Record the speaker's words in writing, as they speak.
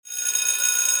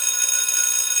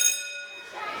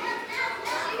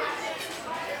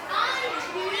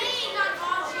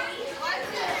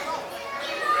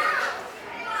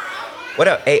What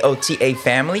up, AOTA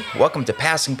family? Welcome to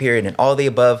Passing Period and All the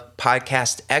Above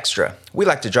Podcast Extra. We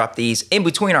like to drop these in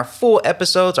between our full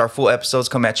episodes. Our full episodes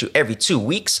come at you every 2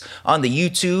 weeks on the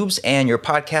YouTubes and your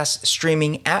podcast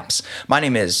streaming apps. My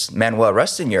name is Manuel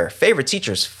Rustin, your favorite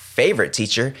teacher's favorite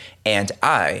teacher, and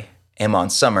I am on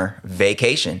summer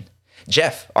vacation.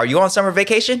 Jeff, are you on summer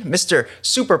vacation, Mr.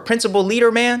 Super Principal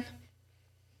Leader Man?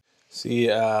 See,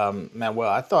 Manuel,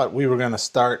 I thought we were going to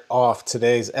start off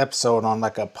today's episode on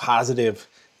like a positive,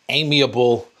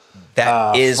 amiable,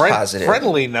 positive,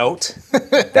 friendly note.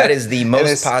 That is the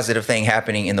most positive thing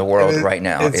happening in the world right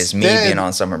now is me being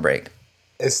on summer break.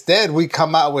 Instead, we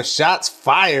come out with shots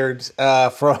fired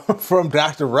from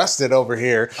Dr. Rustin over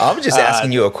here. I'm just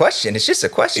asking you a question. It's just a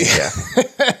question, Jeff.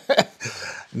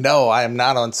 No, I am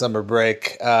not on summer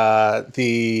break.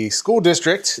 The school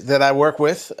district that I work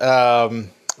with,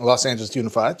 Los Angeles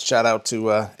Unified, shout out to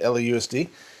LAUSD,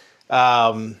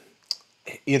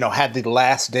 had the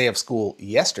last day of school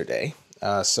yesterday.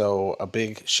 So a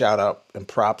big shout out and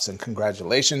props and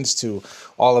congratulations to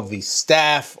all of the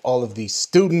staff, all of the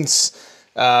students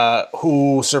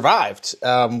who survived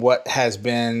what has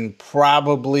been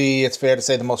probably, it's fair to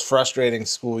say, the most frustrating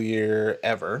school year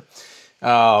ever.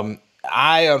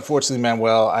 I, unfortunately,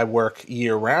 Manuel, I work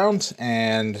year round,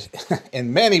 and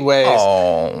in many ways,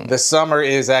 the summer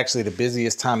is actually the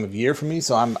busiest time of year for me.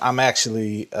 So I'm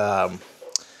actually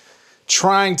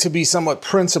trying to be somewhat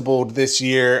principled this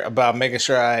year about making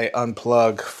sure I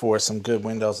unplug for some good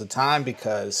windows of time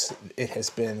because it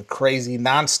has been crazy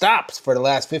nonstop for the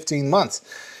last 15 months,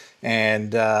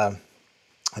 and I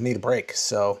need a break.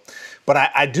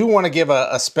 But I do want to give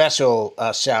a special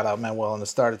shout out, Manuel, on the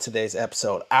start of today's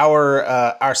episode.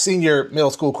 Our senior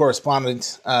middle school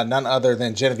correspondent, none other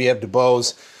than Genevieve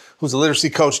DuBose, who's a literacy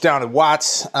coach down at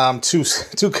Watts,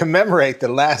 to commemorate the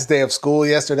last day of school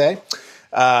yesterday.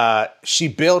 She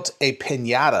built a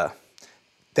piñata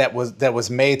that was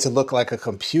made to look like a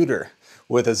computer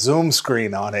with a Zoom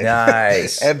screen on it.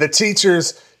 Nice. And the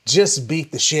teachers just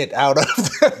beat the shit out of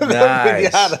the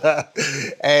piñata.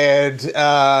 And,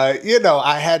 I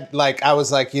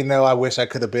was like, I wish I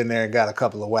could have been there and got a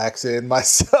couple of whacks in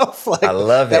myself. I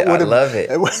love it. I love it.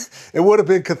 It would have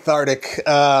been cathartic.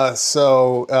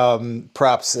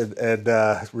 Props and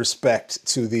respect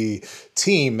to the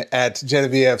team at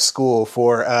Genevieve School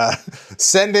for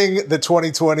sending the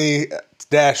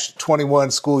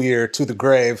 2020-21 school year to the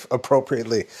grave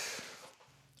appropriately.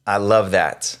 I love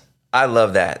that.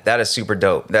 That is super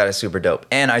dope.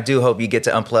 And I do hope you get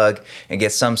to unplug and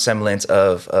get some semblance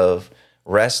of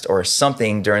rest or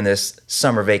something during this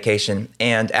summer vacation.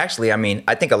 And actually,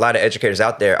 I think a lot of educators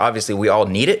out there, obviously we all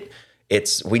need it.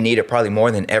 We need it probably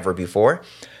more than ever before.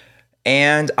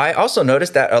 And I also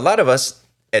noticed that a lot of us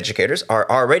educators are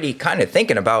already kind of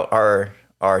thinking about our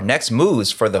next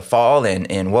moves for the fall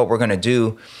and what we're going to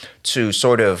do to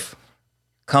sort of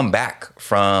come back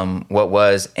from what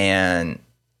was an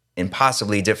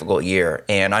impossibly difficult year.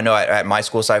 And I know at my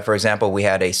school site, for example, we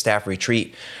had a staff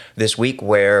retreat this week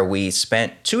where we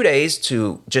spent 2 days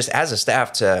to just as a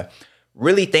staff to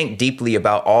really think deeply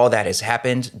about all that has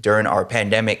happened during our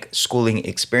pandemic schooling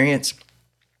experience.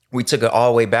 We took it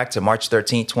all the way back to March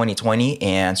 13th, 2020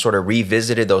 and sort of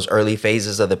revisited those early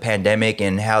phases of the pandemic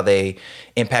and how they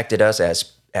impacted us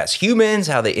as humans,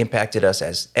 how they impacted us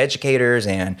as educators.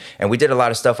 And we did a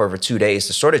lot of stuff over 2 days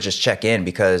to sort of just check in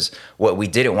because what we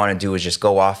didn't want to do was just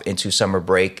go off into summer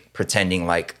break pretending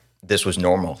like this was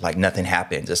normal, like nothing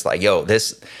happened. Just like,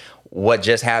 what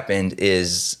just happened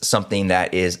is something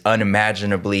that is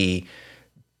unimaginably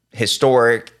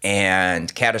historic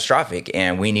and catastrophic.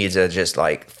 And we need to just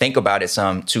think about it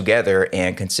some together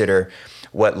and consider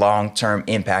what long-term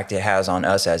impact it has on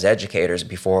us as educators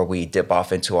before we dip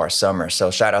off into our summer. So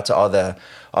shout out to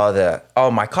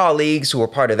all my colleagues who were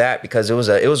part of that because it was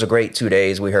a great 2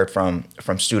 days. We heard from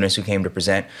students who came to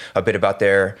present a bit about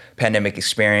their pandemic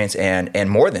experience and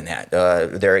more than that,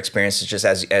 their experiences just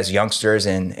as youngsters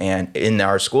and in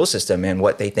our school system and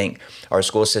what they think our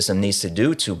school system needs to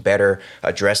do to better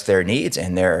address their needs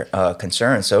and their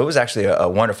concerns. So it was actually a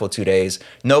wonderful 2 days.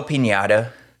 No piñata.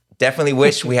 Definitely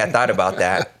wish we had thought about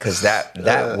that because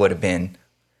that would have been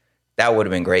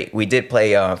great. We did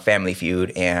play Family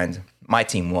Feud and my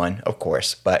team won, of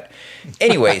course. But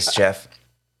anyways, Jeff,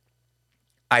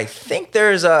 I think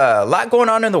there's a lot going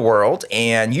on in the world.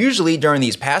 And usually during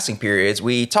these passing periods,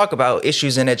 we talk about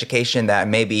issues in education that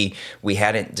maybe we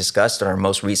hadn't discussed in our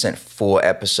most recent full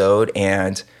episode.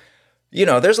 And,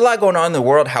 there's a lot going on in the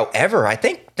world. However, I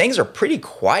think things are pretty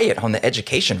quiet on the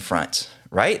education front.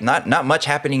 Right? Not much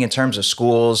happening in terms of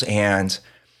schools and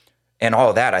all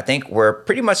of that. I think we're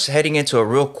pretty much heading into a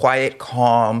real quiet,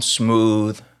 calm,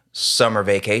 smooth summer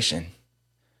vacation,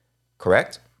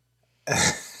 correct?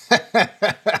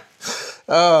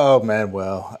 Oh,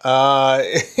 Manuel.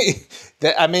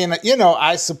 I mean,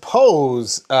 I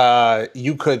suppose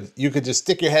you could just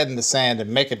stick your head in the sand and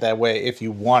make it that way if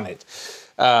you wanted.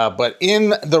 But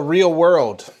in the real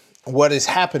world, what is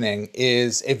happening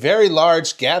is a very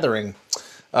large gathering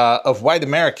of white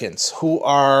Americans who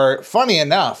are, funny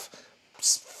enough,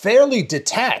 fairly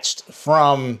detached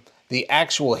from the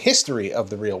actual history of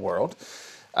the real world,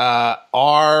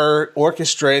 are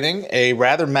orchestrating a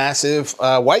rather massive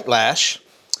white lash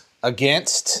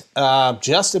against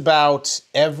just about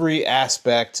every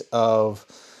aspect of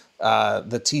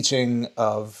the teaching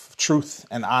of truth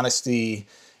and honesty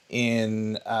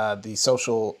in the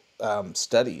social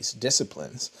studies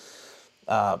disciplines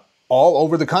all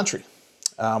over the country.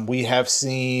 We have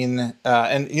seen,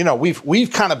 and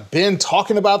we've kind of been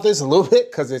talking about this a little bit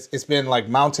because it's been like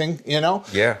mounting,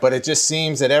 Yeah. But it just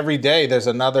seems that every day there's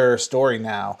another story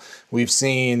now. We've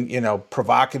seen,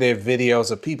 provocative videos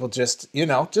of people just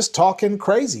talking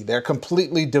crazy. They're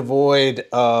completely devoid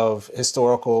of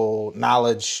historical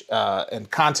knowledge and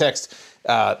context.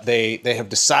 They have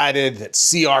decided that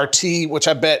CRT, which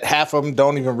I bet half of them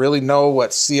don't even really know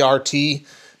what CRT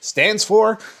stands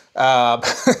for.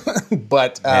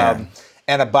 But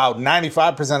and about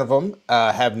 95% of them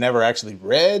have never actually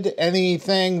read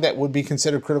anything that would be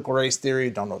considered critical race theory,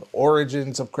 don't know the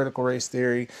origins of critical race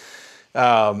theory,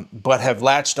 but have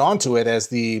latched onto it as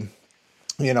the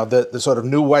sort of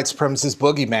new white supremacist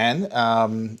boogeyman.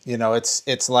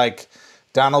 It's like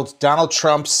Donald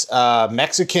Trump's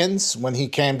Mexicans when he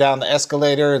came down the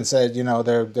escalator and said,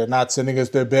 they're not sending us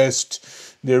their best,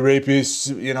 they're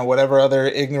rapists, whatever other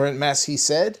ignorant mess he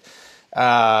said.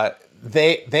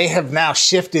 They have now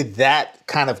shifted that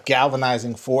kind of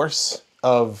galvanizing force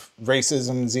of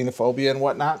racism, xenophobia, and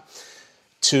whatnot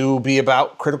to be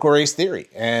about critical race theory.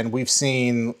 And we've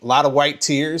seen a lot of white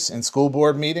tears in school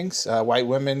board meetings, white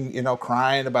women,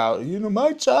 crying about,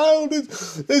 my child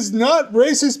is not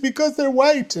racist because they're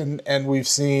white. And we've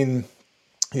seen,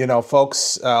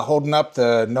 folks holding up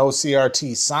the no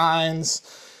CRT signs.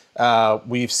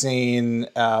 We've seen,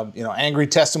 angry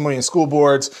testimony in school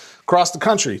boards across the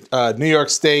country, New York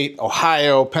State,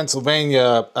 Ohio,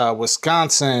 Pennsylvania,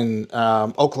 Wisconsin,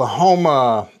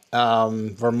 Oklahoma,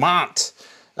 Vermont,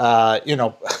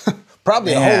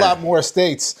 probably a whole lot more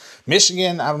states.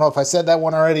 Michigan, I don't know if I said that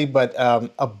one already, but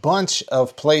a bunch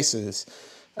of places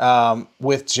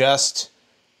with just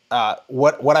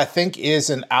what I think is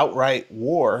an outright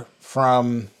war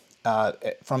from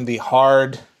the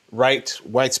hard right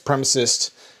white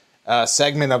supremacist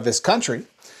segment of this country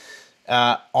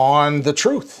on the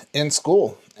truth in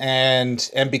school, and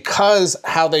because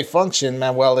how they function,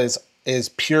 Manuel, is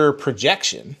pure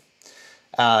projection.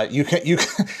 You can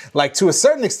like, to a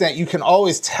certain extent, you can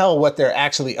always tell what they're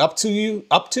actually up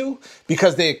to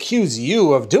because they accuse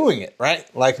you of doing it, right?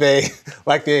 Like they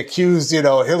accuse,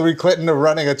 Hillary Clinton of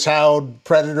running a child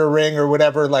predator ring or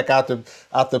whatever, like out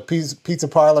the pizza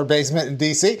parlor basement in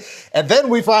DC. And then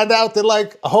we find out that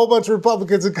like a whole bunch of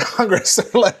Republicans in Congress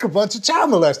are like a bunch of child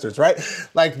molesters, right?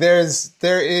 Like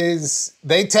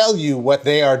they tell you what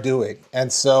they are doing.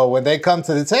 And so when they come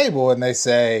to the table and they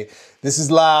say, this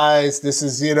is lies. This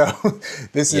is,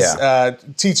 this is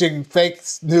teaching fake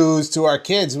news to our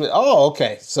kids. Oh,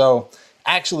 okay. So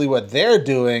actually what they're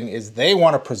doing is they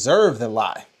want to preserve the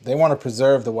lie. They want to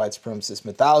preserve the white supremacist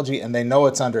mythology, and they know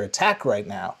it's under attack right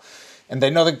now. And they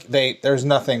know that there's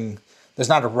not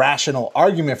a rational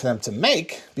argument for them to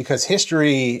make because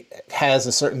history has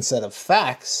a certain set of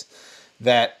facts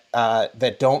that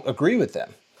don't agree with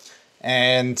them.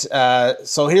 And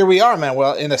so here we are,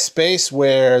 Manuel, in a space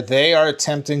where they are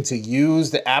attempting to use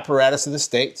the apparatus of the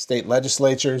state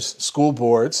legislatures, school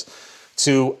boards,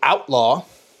 to outlaw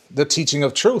the teaching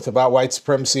of truth about white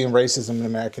supremacy and racism in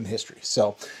American history.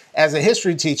 So as a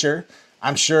history teacher,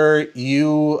 I'm sure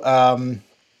you're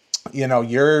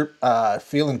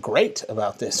feeling great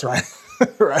about this, right?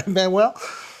 Right, Manuel?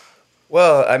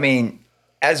 Well, I mean,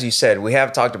 as you said, we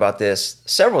have talked about this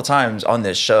several times on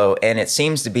this show, and it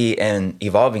seems to be an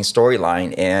evolving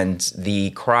storyline, and the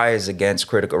cries against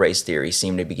critical race theory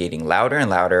seem to be getting louder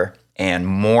and louder and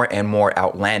more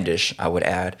outlandish, I would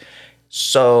add.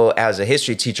 So as a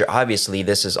history teacher, obviously,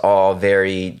 this is all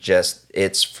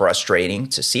it's frustrating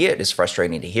to see it. It's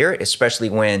frustrating to hear it, especially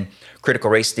when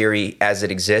critical race theory as it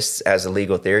exists as a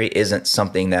legal theory isn't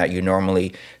something that you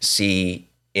normally see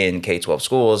in K-12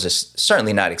 schools. Is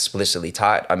certainly not explicitly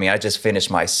taught. I mean, I just finished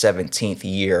my 17th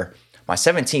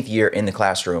year in the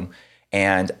classroom,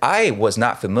 and I was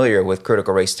not familiar with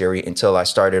critical race theory until I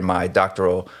started my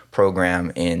doctoral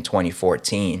program in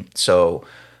 2014. So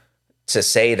to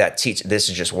say that this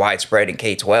is just widespread in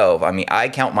K-12. I mean, I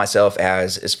count myself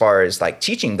as far as like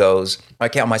teaching goes, I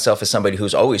count myself as somebody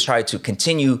who's always tried to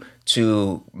continue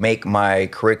to make my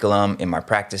curriculum and my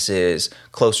practices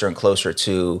closer and closer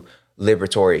to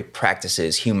liberatory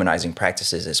practices, humanizing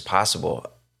practices as possible.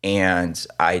 And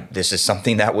this is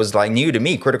something that was like new to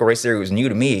me. Critical race theory was new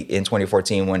to me in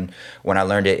 2014 when I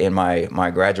learned it in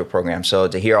my graduate program. So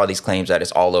to hear all these claims that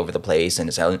it's all over the place and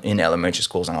it's in elementary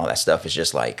schools and all that stuff is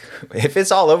just like, if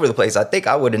it's all over the place, I think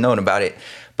I would have known about it.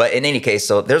 But in any case,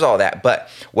 so there's all that. But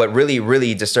what really,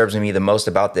 really disturbs me the most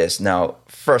about this, now,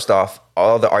 first off,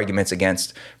 all the arguments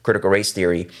against critical race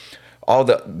theory, all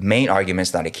the main arguments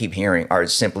that I keep hearing are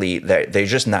simply that they're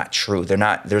just not true.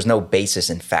 There's no basis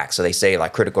in fact. So they say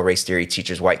like critical race theory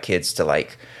teaches white kids to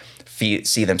like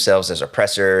see themselves as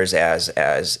oppressors,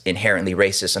 as inherently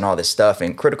racist and all this stuff.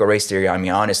 And critical race theory, I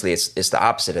mean, honestly, it's the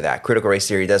opposite of that. Critical race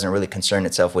theory doesn't really concern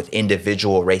itself with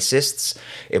individual racists.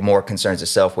 It more concerns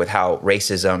itself with how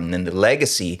racism and the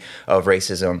legacy of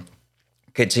racism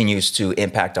continues to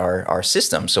impact our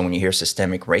system. So when you hear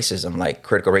systemic racism, like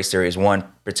critical race theory is one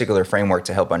particular framework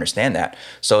to help understand that.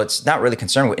 So it's not really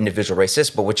concerned with individual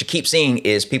racists, but what you keep seeing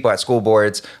is people at school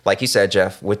boards, like you said,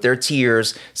 Jeff, with their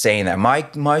tears saying that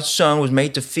my son was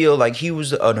made to feel like he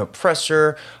was an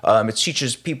oppressor. It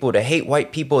teaches people to hate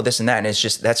white people, this and that. And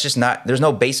that's just not, there's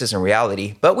no basis in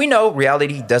reality. But we know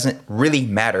reality doesn't really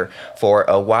matter for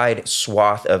a wide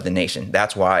swath of the nation.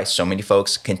 That's why so many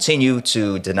folks continue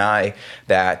to deny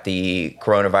that the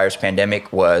coronavirus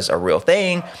pandemic was a real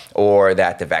thing or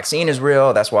that the vaccine is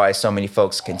real. That's why so many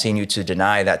folks continue to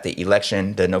deny that the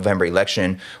November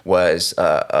election was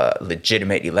a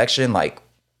legitimate election. Like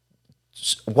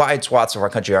wide swaths of our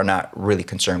country are not really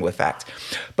concerned with fact.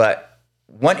 But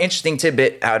one interesting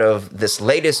tidbit out of this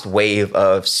latest wave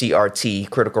of CRT,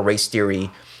 critical race theory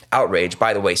outrage.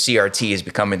 By the way, CRT is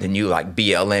becoming the new like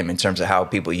BLM in terms of how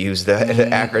people use the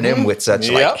acronym with such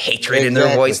like hatred in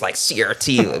their voice, like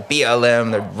CRT, like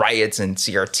BLM, the riots and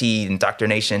CRT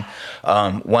indoctrination.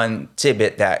 One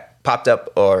tidbit that popped up,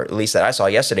 or at least that I saw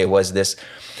yesterday, was this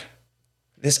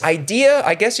idea,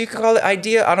 I guess you could call it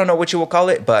idea. I don't know what you will call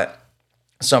it, but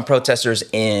some protesters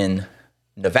in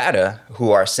Nevada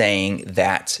who are saying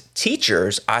that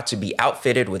teachers ought to be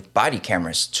outfitted with body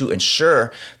cameras to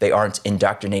ensure they aren't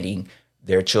indoctrinating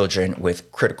their children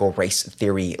with critical race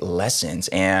theory lessons.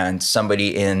 And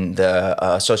somebody in the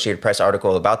Associated Press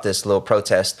article about this little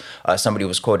protest, somebody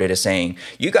was quoted as saying,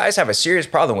 "You guys have a serious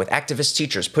problem with activist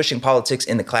teachers pushing politics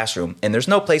in the classroom, and there's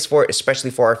no place for it, especially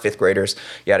for our fifth graders,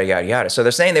 yada, yada, yada." So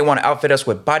they're saying they want to outfit us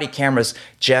with body cameras,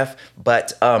 Jeff,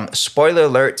 but spoiler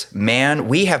alert, man,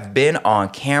 we have been on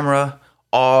camera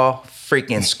all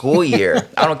freaking school year.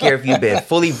 I don't care if you've been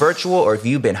fully virtual or if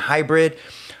you've been hybrid,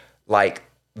 like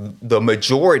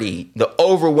the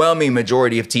overwhelming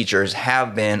majority of teachers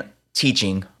have been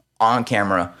teaching on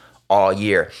camera all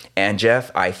year. And Jeff,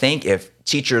 I think if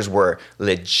teachers were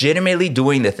legitimately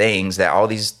doing the things that all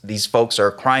these folks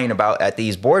are crying about at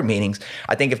these board meetings,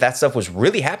 I think if that stuff was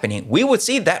really happening, we would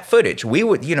see that footage. We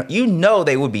would,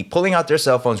 they would be pulling out their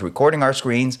cell phones, recording our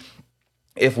screens.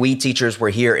 If we teachers were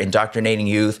here indoctrinating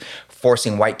youth,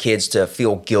 forcing white kids to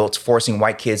feel guilt, forcing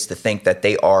white kids to think that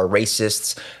they are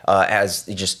racists as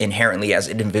just inherently as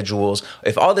individuals,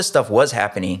 if all this stuff was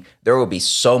happening, there would be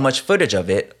so much footage of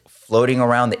it floating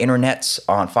around the internets,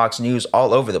 on Fox News,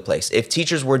 all over the place. If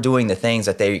teachers were doing the things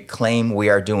that they claim we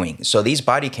are doing. So these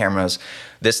body cameras,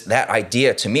 that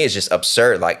idea to me is just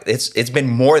absurd. Like it's been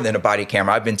more than a body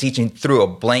camera. I've been teaching through a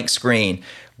blank screen,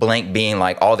 blank being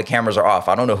like all the cameras are off.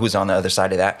 I don't know who's on the other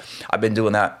side of that. I've been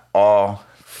doing that all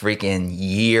freaking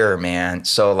year, man.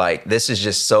 So like this is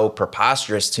just so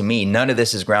preposterous to me. None of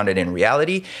this is grounded in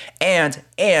reality. And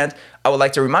I would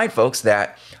like to remind folks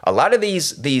that a lot of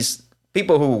these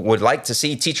people who would like to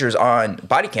see teachers on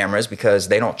body cameras because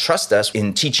they don't trust us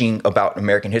in teaching about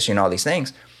American history and all these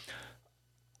things,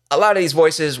 a lot of these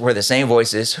voices were the same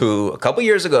voices who a couple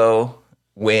years ago,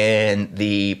 when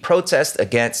the protests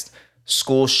against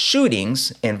school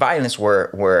shootings and violence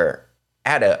were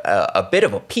at a bit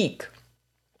of a peak,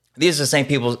 these are the same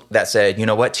people that said, you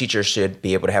know what, teachers should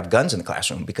be able to have guns in the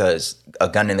classroom because a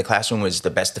gun in the classroom is the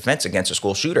best defense against a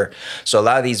school shooter. So a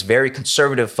lot of these very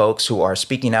conservative folks who are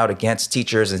speaking out against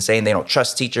teachers and saying they don't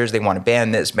trust teachers, they want to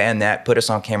ban this, ban that, put us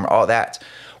on camera, all that,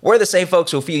 we're the same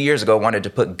folks who a few years ago wanted to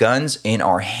put guns in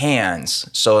our hands.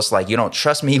 So it's like, you don't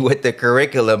trust me with the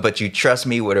curriculum, but you trust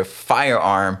me with a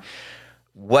firearm.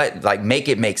 Make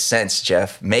it make sense,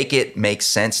 Jeff. Make it make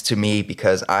sense to me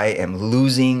because I am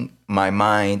losing my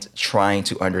mind trying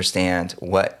to understand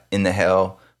what in the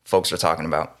hell folks are talking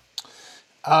about.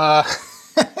 I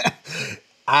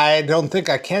I don't think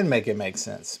I can make it make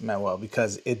sense, Manuel,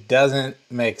 because it doesn't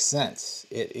make sense.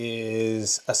 It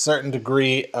is a certain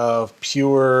degree of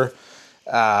pure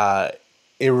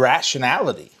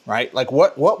irrationality, right? Like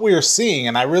what we're seeing,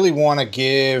 and I really want to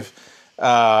give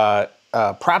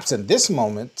props in this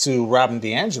moment to Robin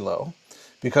DiAngelo,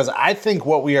 because I think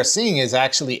what we are seeing is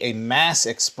actually a mass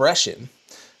expression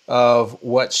of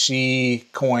what she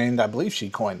coined. I believe she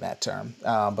coined that term,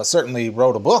 but certainly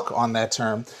wrote a book on that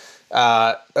term.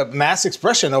 A mass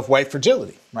expression of white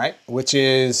fragility, right? Which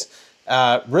is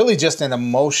really just an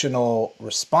emotional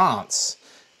response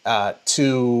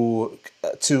to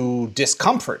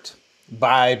discomfort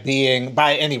by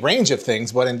any range of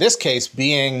things, but in this case,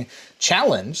 being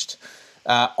challenged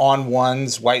on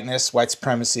one's whiteness, white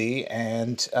supremacy,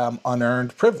 and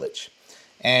unearned privilege.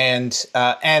 And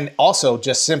also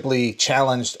just simply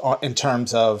challenged in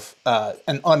terms of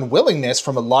an unwillingness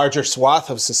from a larger swath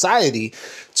of society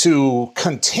to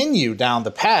continue down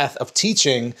the path of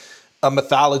teaching a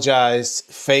mythologized,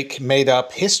 fake,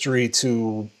 made-up history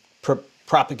to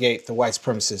propagate the white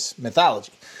supremacist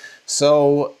mythology.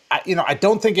 So, I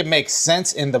don't think it makes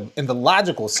sense in the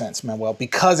logical sense, Manuel,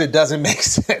 because it doesn't make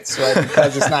sense, right?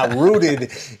 Because it's not rooted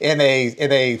in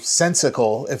a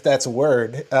sensical, if that's a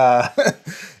word,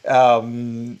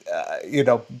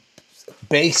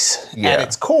 base at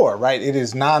its core, right? It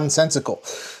is nonsensical.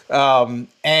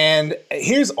 And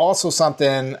here's also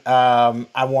something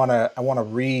I wanna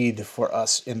read for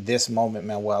us in this moment,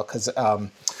 Manuel, because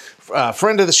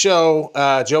friend of the show,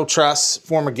 Joe Truss,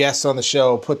 former guest on the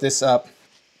show, put this up,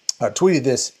 tweeted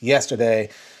this yesterday.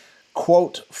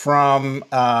 Quote from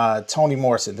Toni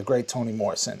Morrison, the great Toni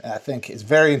Morrison, I think is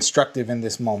very instructive in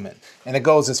this moment. And it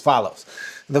goes as follows.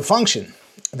 The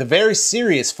very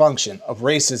serious function of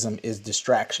racism is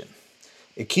distraction.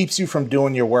 It keeps you from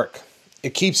doing your work.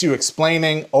 It keeps you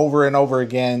explaining over and over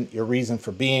again your reason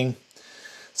for being.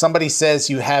 Somebody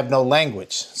says you have no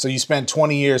language, so you spend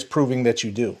 20 years proving that you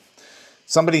do.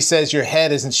 Somebody says your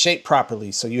head isn't shaped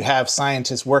properly, so you have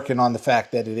scientists working on the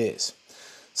fact that it is.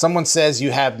 Someone says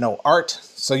you have no art,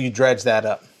 so you dredge that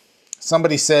up.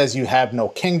 Somebody says you have no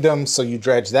kingdom, so you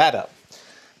dredge that up.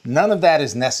 None of that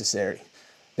is necessary.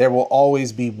 There will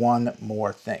always be one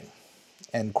more thing,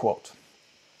 end quote.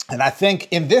 And I think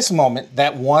in this moment,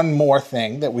 that one more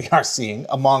thing that we are seeing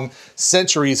among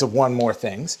centuries of one more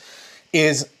things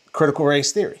is critical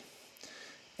race theory.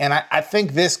 And I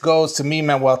think this goes to me,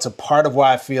 Manuel, to part of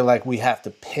why I feel like we have to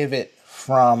pivot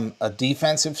from a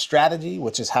defensive strategy,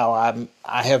 which is how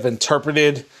I have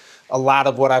interpreted a lot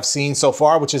of what I've seen so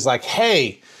far, which is like,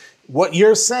 hey, what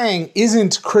you're saying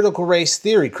isn't critical race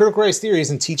theory. Critical race theory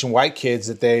isn't teaching white kids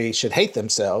that they should hate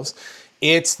themselves.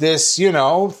 It's this,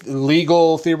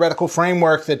 legal theoretical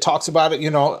framework that talks about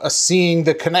it, seeing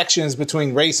the connections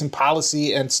between race and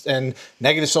policy and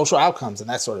negative social outcomes and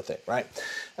that sort of thing, right?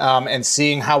 And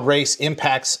seeing how race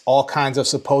impacts all kinds of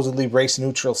supposedly race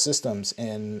neutral systems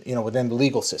within the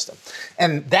legal system.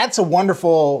 And that's a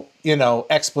wonderful,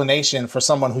 explanation for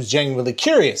someone who's genuinely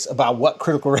curious about what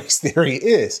critical race theory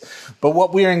is. But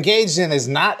what we're engaged in is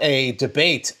not a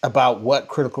debate about what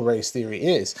critical race theory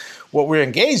is. What we're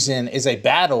engaged in is a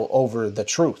battle over the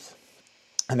truth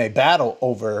and a battle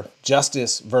over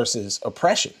justice versus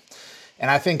oppression.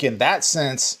 And I think in that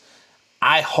sense,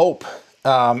 I hope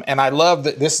and I love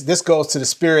that this goes to the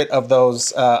spirit of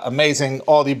those amazing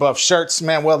All the Above shirts,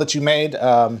 Manuel, that you made.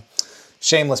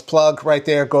 Shameless plug right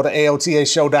there. Go to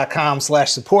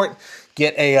aotashow.com/support.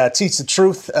 Get a Teach the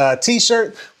Truth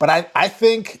t-shirt. But I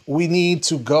think we need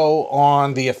to go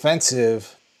on the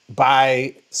offensive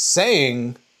by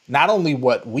saying not only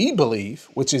what we believe,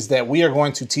 which is that we are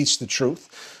going to teach the truth.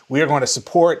 We are going to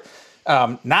support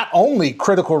not only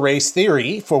critical race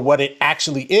theory for what it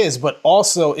actually is, but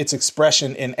also its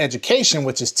expression in education,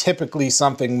 which is typically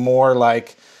something more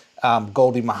like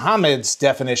Gholdy Muhammad's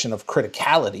definition of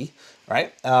criticality,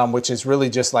 right? Which is really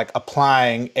just like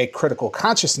applying a critical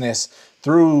consciousness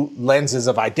through lenses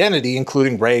of identity,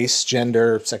 including race,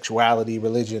 gender, sexuality,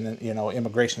 religion,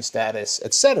 immigration status,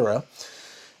 etc.,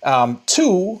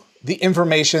 to the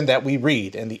information that we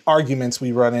read and the arguments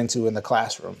we run into in the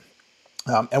classroom.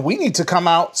 And we need to come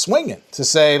out swinging to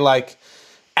say, like,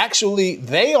 actually,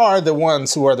 they are the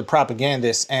ones who are the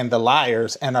propagandists and the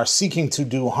liars and are seeking to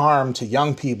do harm to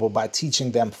young people by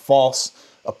teaching them false,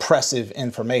 oppressive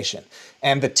information.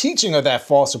 And the teaching of that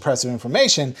false, oppressive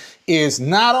information is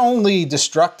not only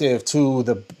destructive to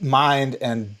the mind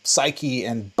and psyche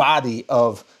and body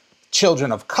of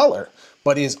children of color,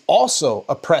 but is also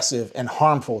oppressive and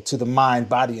harmful to the mind,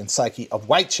 body, and psyche of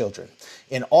white children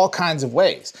in all kinds of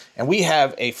ways. And we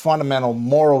have a fundamental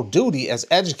moral duty as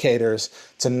educators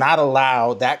to not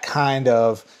allow that kind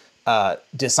of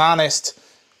dishonest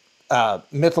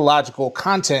mythological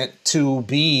content to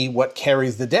be what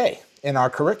carries the day in our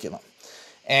curriculum.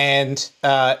 And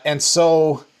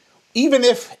so even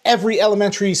if every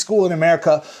elementary school in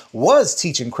America was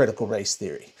teaching critical race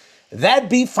theory, that'd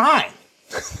be fine.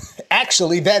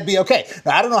 Actually, that'd be okay.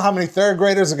 Now, I don't know how many third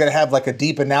graders are going to have like a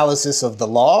deep analysis of the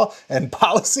law and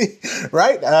policy,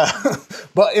 right?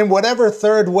 But in whatever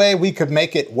third way we could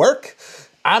make it work,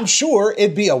 I'm sure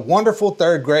it'd be a wonderful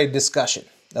third grade discussion,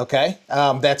 okay?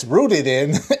 That's rooted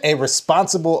in a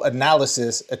responsible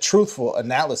analysis, a truthful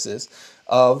analysis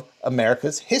of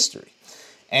America's history.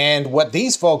 And what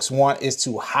these folks want is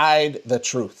to hide the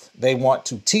truth. They want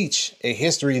to teach a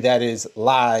history that is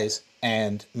lies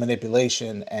and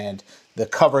manipulation and the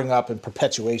covering up and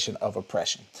perpetuation of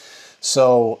oppression.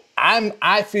 So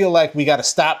I feel like we got to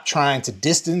stop trying to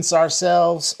distance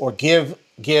ourselves or give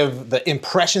the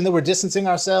impression that we're distancing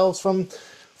ourselves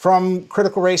from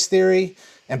critical race theory.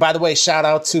 And by the way, shout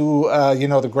out to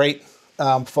the great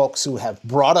folks who have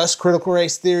brought us critical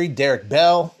race theory. Derek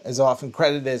Bell is often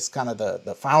credited as kind of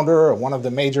the founder or one of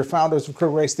the major founders of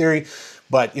critical race theory.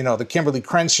 But, the Kimberly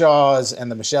Crenshaws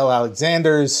and the Michelle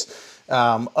Alexanders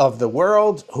of the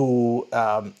world who,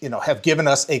 have given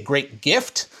us a great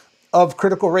gift of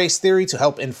critical race theory to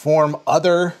help inform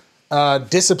other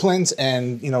disciplines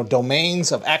and,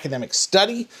 domains of academic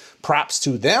study. Props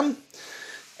to them.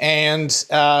 And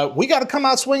we got to come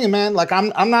out swinging, man. Like,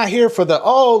 I'm not here for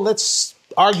let's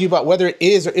argue about whether it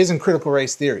is or isn't critical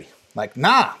race theory. Like,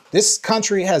 nah, this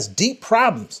country has deep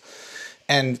problems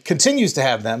and continues to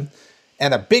have them.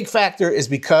 And a big factor is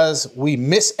because we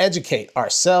miseducate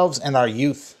ourselves and our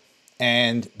youth.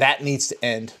 And that needs to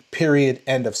end, period,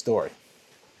 end of story.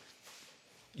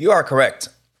 You are correct.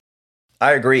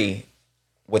 I agree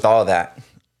with all that.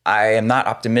 I am not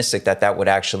optimistic that would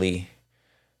actually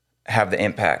have the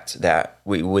impact that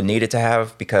we would need it to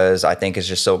have, because I think it's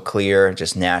just so clear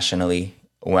just nationally.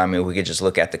 Well, I mean, we could just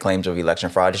look at the claims of election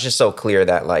fraud. It's just so clear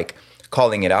that like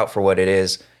calling it out for what it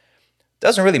is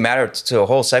doesn't really matter to a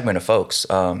whole segment of folks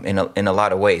in a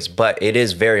lot of ways. But it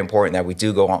is very important that we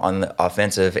do go on the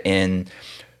offensive in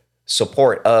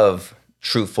support of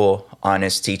truthful,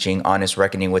 honest teaching, honest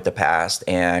reckoning with the past.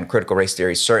 And critical race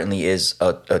theory certainly is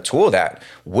a tool that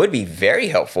would be very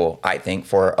helpful, I think,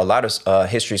 for a lot of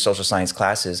history, social science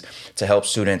classes to help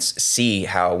students see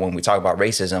how when we talk about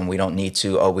racism, we don't need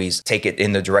to always take it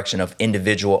in the direction of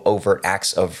individual overt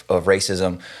acts of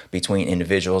racism between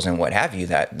individuals and what have you,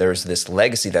 that there's this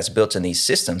legacy that's built in these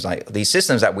systems. Like these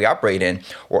systems that we operate in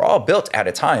were all built at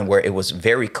a time where it was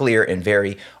very clear and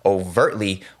very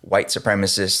overtly white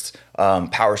supremacist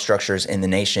power structures in the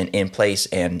nation in place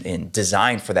and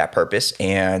designed for that purpose.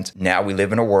 And now we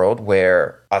live in a world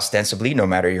where ostensibly, no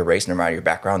matter your race, no matter your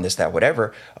background, this, that,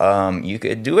 whatever, you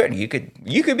could do it.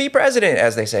 You could be president,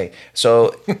 as they say.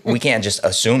 So we can't just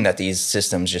assume that these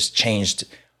systems just changed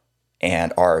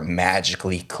and are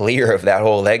magically clear of that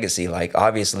whole legacy. Like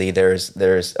obviously there's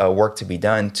work to be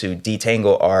done to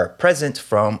detangle our present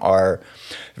from our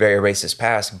very racist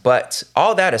past. But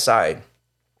all that aside,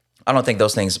 I don't think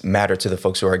those things matter to the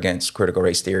folks who are against critical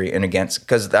race theory and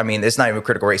because I mean, it's not even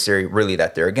critical race theory really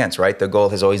that they're against, right? The goal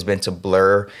has always been to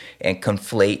blur and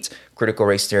conflate critical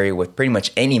race theory with pretty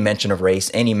much any mention of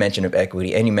race, any mention of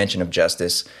equity, any mention of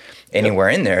justice anywhere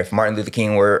in there. If Martin Luther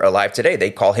King were alive today,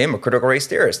 they'd call him a critical race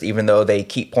theorist, even though they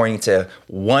keep pointing to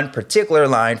one particular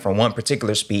line from one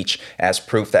particular speech as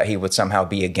proof that he would somehow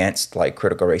be against like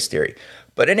critical race theory.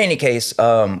 But in any case,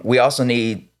 we also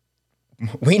need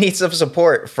some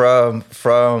support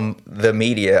from the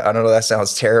media. I don't know, that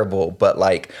sounds terrible, but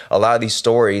like a lot of these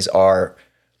stories are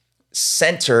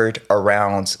centered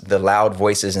around the loud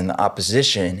voices in the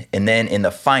opposition. And then in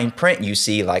the fine print, you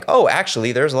see like, oh,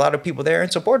 actually, there's a lot of people there in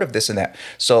support of this and that.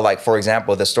 So like, for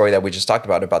example, the story that we just talked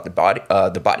about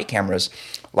the body cameras,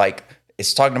 like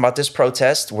it's talking about this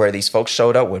protest where these folks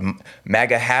showed up with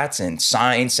MAGA hats and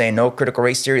signs saying no critical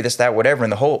race theory, this, that, whatever.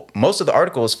 And most of the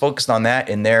article is focused on that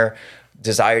and their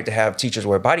desire to have teachers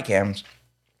wear body cams.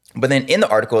 But then in the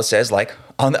article, it says like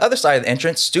on the other side of the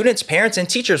entrance, students, parents, and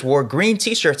teachers wore green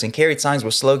t-shirts and carried signs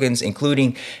with slogans,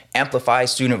 including amplify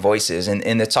student voices. And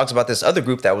it talks about this other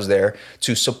group that was there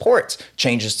to support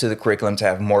changes to the curriculum, to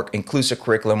have more inclusive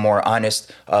curriculum, more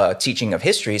honest teaching of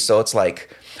history. So it's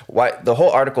like why the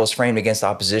whole article is framed against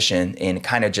opposition and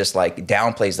kind of just like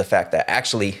downplays the fact that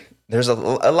actually there's a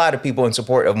lot of people in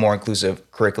support of more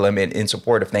inclusive curriculum and in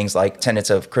support of things like tenets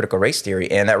of critical race theory.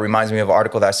 And that reminds me of an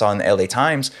article that I saw in the LA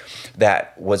Times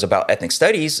that was about ethnic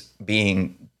studies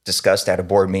being discussed at a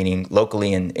board meeting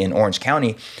locally in Orange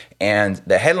County. And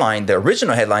the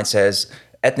original headline says,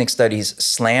 ethnic studies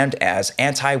slammed as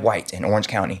anti-white in Orange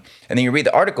County. And then you read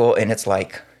the article and it's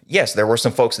like, yes, there were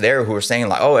some folks there who were saying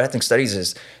like, oh, ethnic studies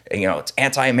is, it's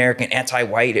anti-American,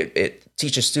 anti-white. It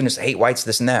teaches students to hate whites,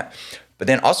 this and that. But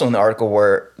then also in the article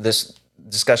were this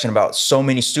discussion about so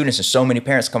many students and so many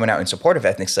parents coming out in support of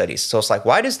ethnic studies. So it's like,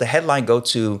 why does the headline go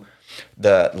to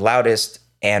the loudest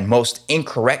and most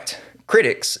incorrect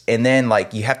critics? And then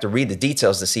like you have to read the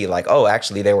details to see like, oh,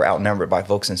 actually they were outnumbered by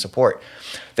folks in support.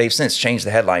 They've since changed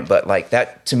the headline. But like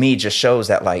that to me just shows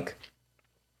that like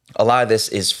a lot of this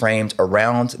is framed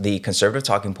around the conservative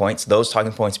talking points. Those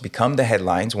talking points become the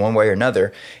headlines one way or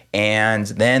another. And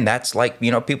then that's like,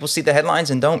 people see the headlines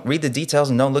and don't read the details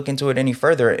and don't look into it any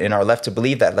further and are left to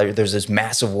believe that there's this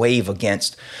massive wave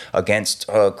against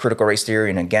critical race theory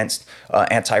and against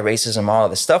anti-racism, all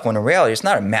of this stuff. When in reality, it's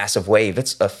not a massive wave.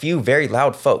 It's a few very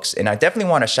loud folks. And I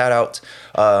definitely want to shout out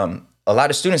a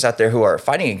lot of students out there who are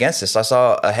fighting against this. I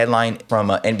saw a headline from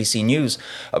NBC News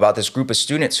about this group of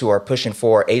students who are pushing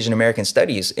for Asian American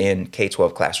studies in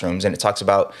K-12 classrooms. And it talks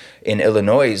about in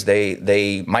Illinois,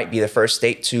 they might be the first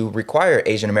state to require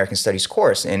Asian American studies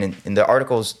course. And in the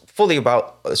article's fully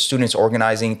about students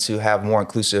organizing to have more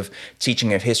inclusive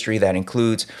teaching of history that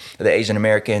includes the Asian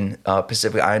American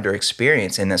Pacific Islander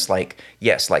experience. And it's like,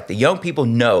 yes, like the young people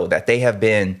know that they have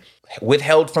been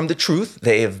withheld from the truth.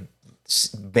 They have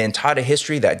been taught a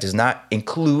history that does not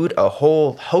include a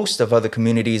whole host of other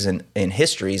communities and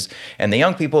histories. And the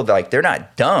young people, like, they're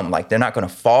not dumb. Like, they're not going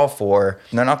to fall for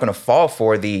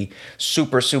the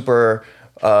super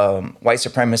white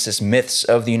supremacist myths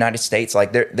of the United States.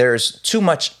 Like there's too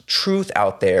much truth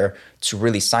out there to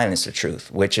really silence the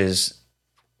truth, which is,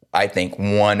 I think,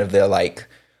 one of the like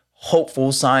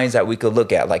hopeful signs that we could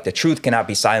look at. Like the truth cannot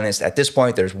be silenced. At this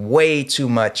point, there's way too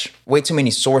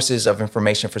many sources of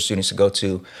information for students to go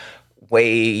to,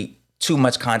 way too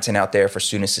much content out there for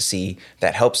students to see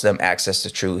that helps them access the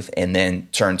truth and then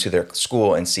turn to their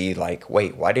school and see like,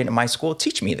 wait, why didn't my school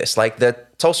teach me this? Like the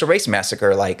Tulsa Race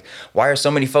Massacre, like why are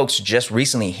so many folks just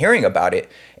recently hearing about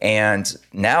it? And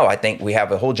now I think we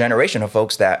have a whole generation of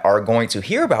folks that are going to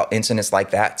hear about incidents like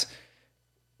that,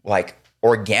 like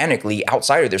organically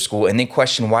outside of their school, and then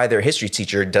question why their history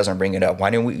teacher doesn't bring it up. Why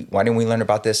didn't we learn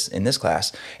about this in this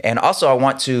class? And also I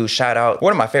want to shout out one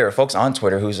of my favorite folks on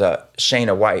Twitter, who's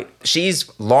Shayna White. She's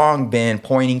long been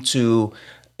pointing to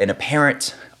an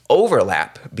apparent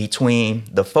overlap between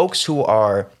the folks who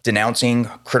are denouncing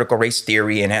critical race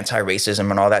theory and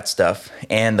anti-racism and all that stuff,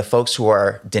 and the folks who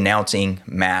are denouncing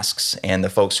masks, and the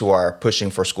folks who are pushing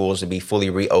for schools to be fully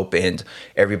reopened,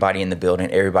 everybody in the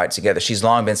building, everybody together. She's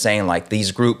long been saying like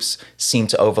these groups seem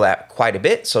to overlap quite a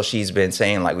bit. So she's been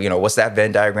saying like, what's that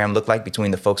Venn diagram look like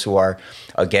between the folks who are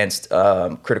against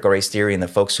critical race theory and the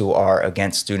folks who are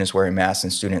against students wearing masks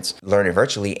and students learning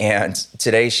virtually. And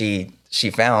today she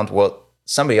found,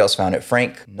 somebody else found it,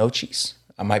 Frank Nochis.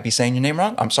 I might be saying your name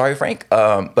wrong. I'm sorry, Frank.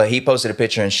 But he posted a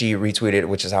picture and she retweeted it,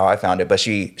 which is how I found it. But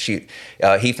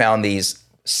he found these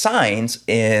signs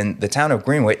in the town of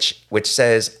Greenwich, which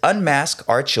says, "Unmask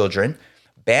our children,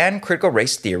 ban critical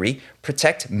race theory,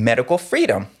 protect medical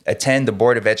freedom, attend the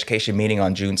Board of Education meeting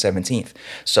on June 17th.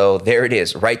 So there it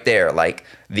is right there. Like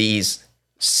these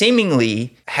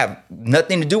seemingly have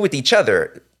nothing to do with each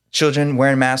other. Children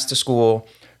wearing masks to school,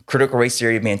 critical race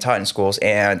theory being taught in schools,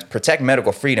 and protect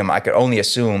medical freedom. I could only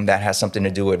assume that has something to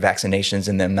do with vaccinations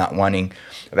and them not wanting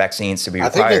vaccines to be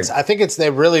required. I think it's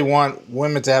they really want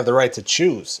women to have the right to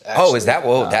choose. Actually. Oh, is that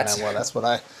that's what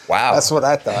I wow. That's what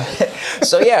I thought.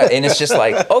 So yeah, and it's just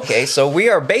like, okay, so we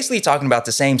are basically talking about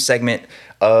the same segment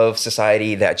of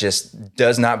society that just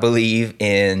does not believe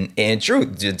in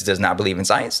truth, does not believe in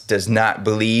science, does not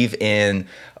believe in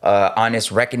honest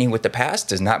reckoning with the past,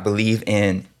 does not believe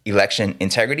in election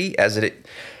integrity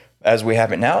as we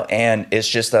have it now. And it's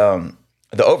just the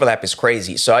overlap is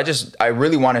crazy. So I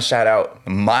really want to shout out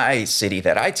my city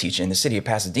that I teach in, the city of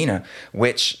Pasadena,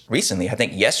 which recently, I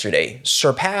think yesterday,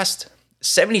 surpassed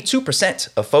 72%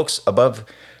 of folks above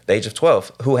the age of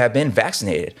 12 who have been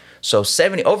vaccinated. So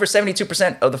over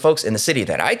 72% of the folks in the city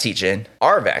that I teach in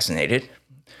are vaccinated.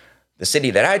 The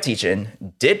city that I teach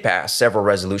in did pass several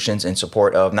resolutions in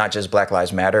support of not just Black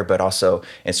Lives Matter, but also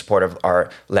in support of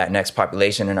our Latinx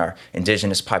population and our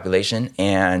indigenous population.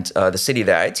 And the city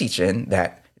that I teach in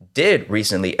that did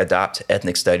recently adopt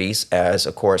ethnic studies as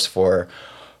a course for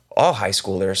all high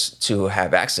schoolers to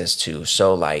have access to.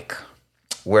 So like,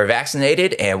 we're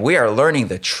vaccinated and we are learning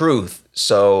the truth.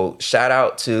 So shout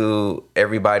out to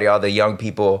everybody, all the young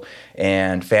people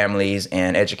and families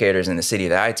and educators in the city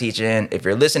that I teach in. If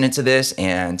you're listening to this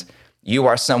and you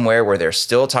are somewhere where they're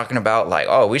still talking about like,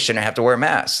 oh, we shouldn't have to wear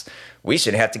masks, we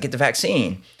shouldn't have to get the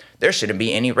vaccine, there shouldn't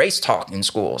be any race talk in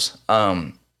schools.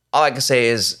 All I can say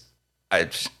is I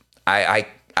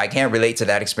can't relate to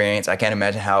that experience. I can't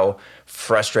imagine how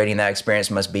frustrating that experience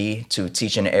must be to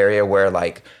teach in an area where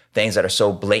like things that are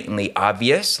so blatantly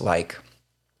obvious, like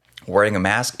wearing a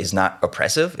mask is not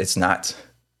oppressive. It's not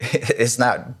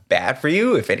bad for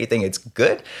you. If anything, it's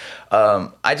good.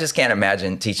 I just can't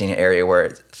imagine teaching an area where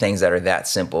things that are that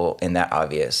simple and that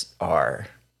obvious are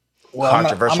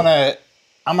controversial.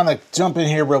 I'm gonna jump in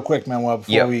here real quick, Manuel,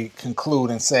 before we conclude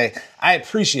and say I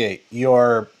appreciate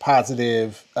your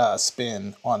positive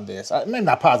spin on this. Maybe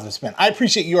not positive spin. I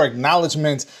appreciate your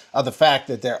acknowledgement of the fact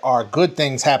that there are good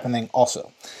things happening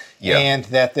also, and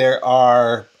that there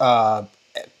are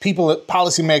people,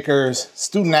 policymakers,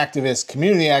 student activists,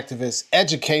 community activists,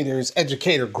 educators,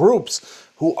 educator groups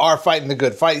who are fighting the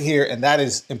good fight here, and that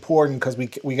is important because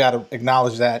we got to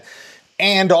acknowledge that.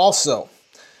 And also,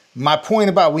 my point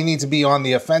about we need to be on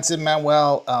the offensive,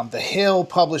 Manuel, The Hill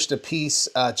published a piece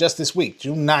just this week,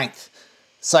 June 9th,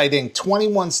 citing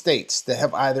 21 states that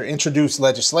have either introduced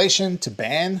legislation to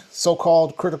ban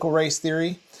so-called critical race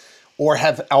theory or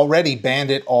have already banned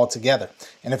it altogether.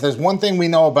 And if there's one thing we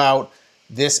know about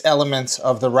this element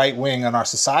of the right wing in our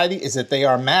society is that they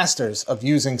are masters of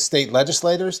using state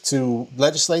legislatures to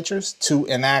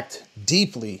enact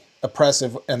deeply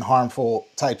oppressive and harmful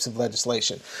types of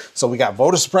legislation. So we got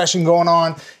voter suppression going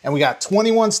on, and we got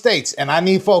 21 states, and I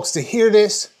need folks to hear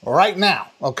this right now,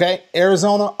 okay?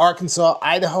 Arizona, Arkansas,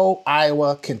 Idaho,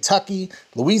 Iowa, Kentucky,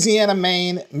 Louisiana,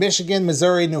 Maine, Michigan,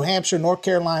 Missouri, New Hampshire, North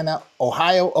Carolina,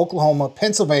 Ohio, Oklahoma,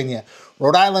 Pennsylvania,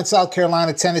 Rhode Island, South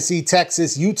Carolina, Tennessee,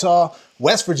 Texas, Utah,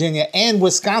 West Virginia, and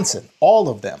Wisconsin, all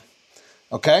of them,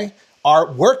 okay,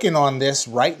 are working on this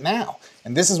right now.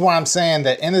 And this is why I'm saying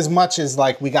that in as much as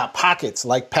like we got pockets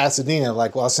like Pasadena,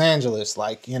 like Los Angeles,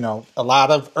 like, you know, a lot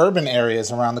of urban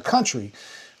areas around the country,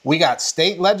 we got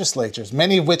state legislatures,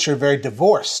 many of which are very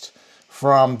divorced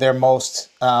from their most,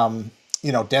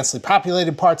 densely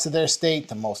populated parts of their state,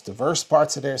 the most diverse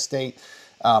parts of their state,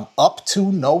 up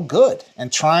to no good,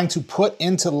 and trying to put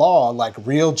into law like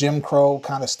real Jim Crow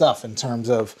kind of stuff in terms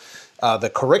of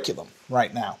the curriculum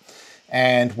right now.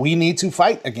 And we need to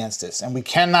fight against this. And we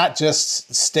cannot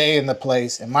just stay in the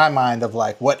place, in my mind, of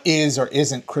like what is or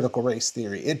isn't critical race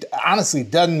theory. It honestly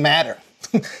doesn't matter.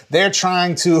 They're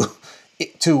trying to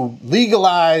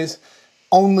legalize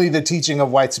only the teaching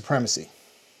of white supremacy.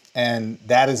 And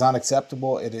that is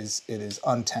unacceptable. It is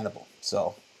untenable.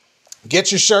 So get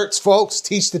your shirts, folks.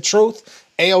 Teach the truth.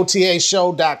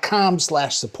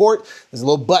 AOTAshow.com/support. There's a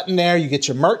little button there. You get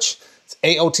your merch.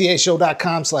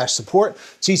 AOTAshow.com/support.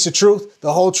 Teach the truth,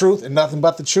 the whole truth, and nothing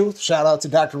but the truth. Shout out to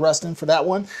Dr. Rustin for that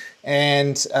one.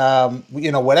 And,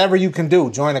 whatever you can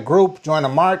do, join a group, join a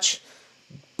march,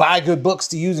 buy good books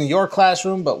to use in your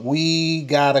classroom. But we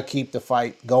got to keep the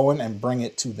fight going and bring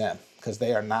it to them because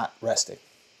they are not resting.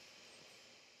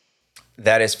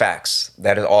 That is facts.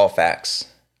 That is all facts.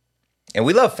 And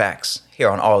we love facts here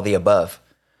on All of the Above.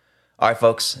 All right,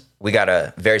 folks, we got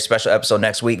a very special episode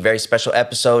next week. Very special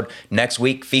episode next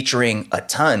week featuring a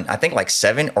ton, I think like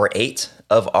 7 or 8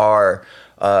 of our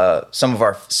some of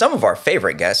our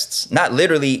favorite guests. Not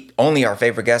literally only our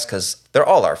favorite guests because they're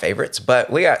all our favorites,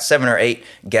 but we got 7 or 8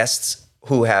 guests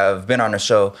who have been on the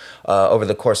show over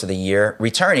the course of the year,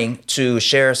 returning to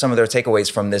share some of their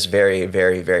takeaways from this very,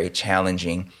 very, very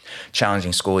challenging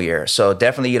school year. So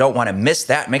definitely you don't want to miss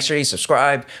that. Make sure you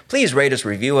subscribe. Please rate us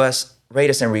and review us.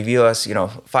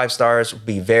 5 stars would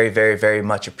be very, very, very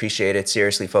much appreciated.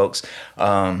 Seriously, folks.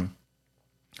 But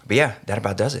yeah, that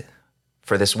about does it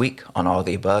for this week on All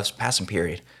the Above's passing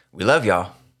period. We love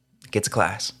y'all. Get to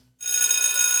class.